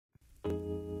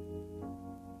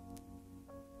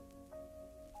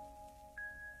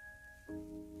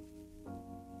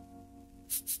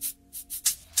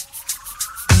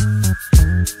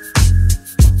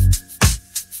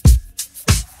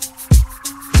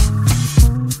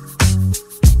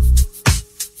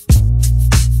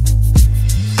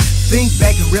Think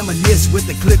back and reminisce with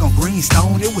the click on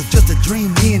Greenstone. It was just a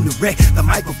dream, me and the wreck, the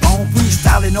microphone,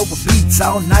 freestyling over beats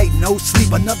all night, no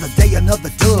sleep. Another day,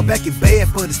 another dub, back in bed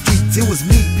for the streets. It was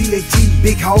me, PAT,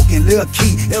 Big Hawk and Lil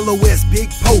Key, LOS, Big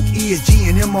Poke,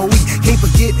 ESG and MOE. Can't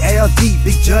forget LD,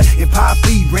 Big Judd and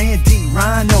Poppy, Randy,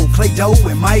 Rhino, Clay Doe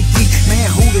and Mike D.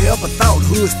 Man, who'd ever thought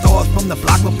hood stars from the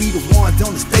block would be the ones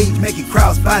on the stage making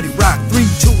crowds body rock.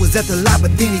 3-2 was at the lot,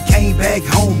 but then he came back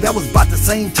home. That was about the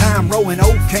same time Roe and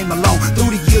O came along.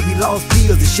 Through the years we lost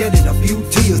tears and shedded a few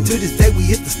tears. To this day we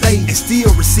hit the stage and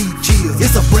still receive chills.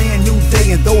 It's a brand new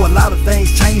day, and though a lot of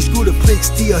things changed, Screw the Click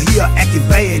still here acting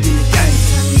bad in the game.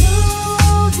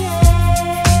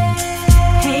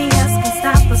 Haters can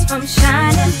stop us from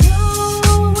shining.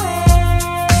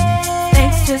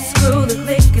 Thanks to Screw the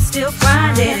Click is still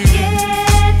grinding.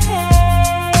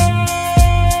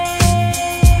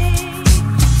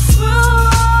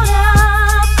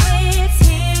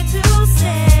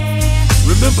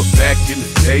 Remember back in the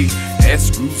day, at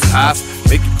Screw's house,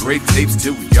 making great tapes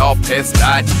till we all passed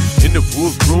out. In the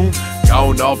wood room,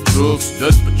 gone off drugs,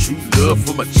 nothing but true love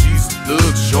for my cheese and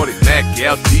thugs. Shorty Mac,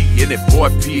 LD, and that boy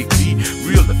PAT,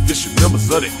 real official members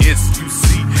of the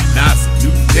SUC. Now it's a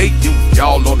new day, and we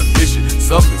all on a mission.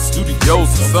 Some in studios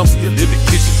and some still in the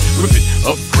kitchen, ripping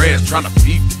up grass, trying to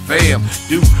feed the fam.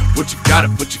 Do what you gotta,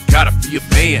 but you gotta be a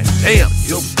man. Damn,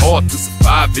 it's hard to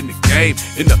survive in the game.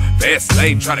 In the fast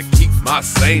lane, trying to keep my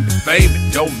sane to fame.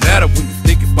 It don't matter when you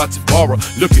think about tomorrow.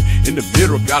 Looking in the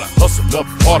mirror, gotta hustle up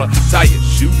harder. Tie your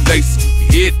shoelaces,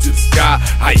 head to the sky.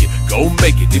 How you gon'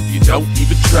 make it if you don't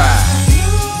even try?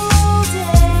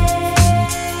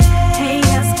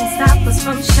 Haters can stop us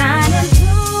from shining.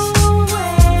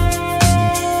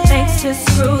 Thanks to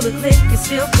Screw the Click is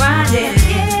still grinding.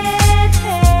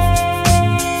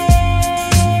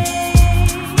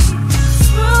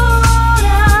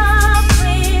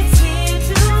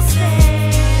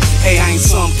 Hey, I ain't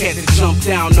some cat that jumped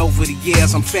down over the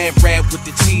years. I'm fat rap with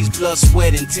the cheese, blood,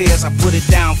 sweat, and tears. I put it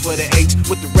down for the H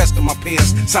with the rest of my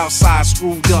peers. Southside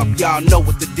screwed up, y'all know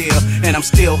what the deal. And I'm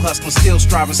still hustling, still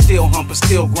striving, still humping,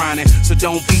 still grinding. So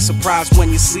don't be surprised when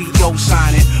you see yo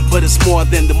shining. But it's more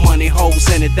than the money, hoes,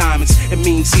 and the diamonds. It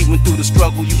means even through the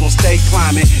struggle, you gon' stay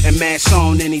climbing and mash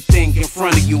on anything in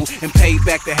front of you and pay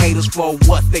back the haters for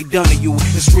what they done to you.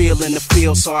 It's real in the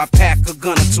field, so I pack a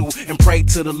gun or two and pray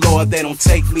to the Lord they don't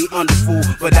take me under fool.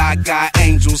 But I got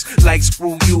angels like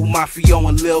Screw You, Mafio,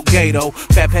 and Lil Gato.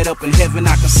 Fab head up in heaven,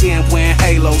 I can see him wearing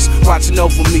halos, watching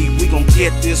over me. We gon'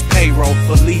 get this payroll,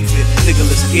 believe it, nigga,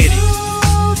 let's get it.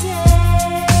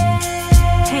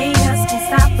 Haters can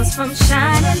stop us from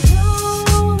shining.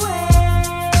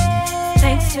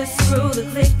 Thanks to Screw the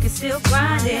Click is still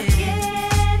grinding.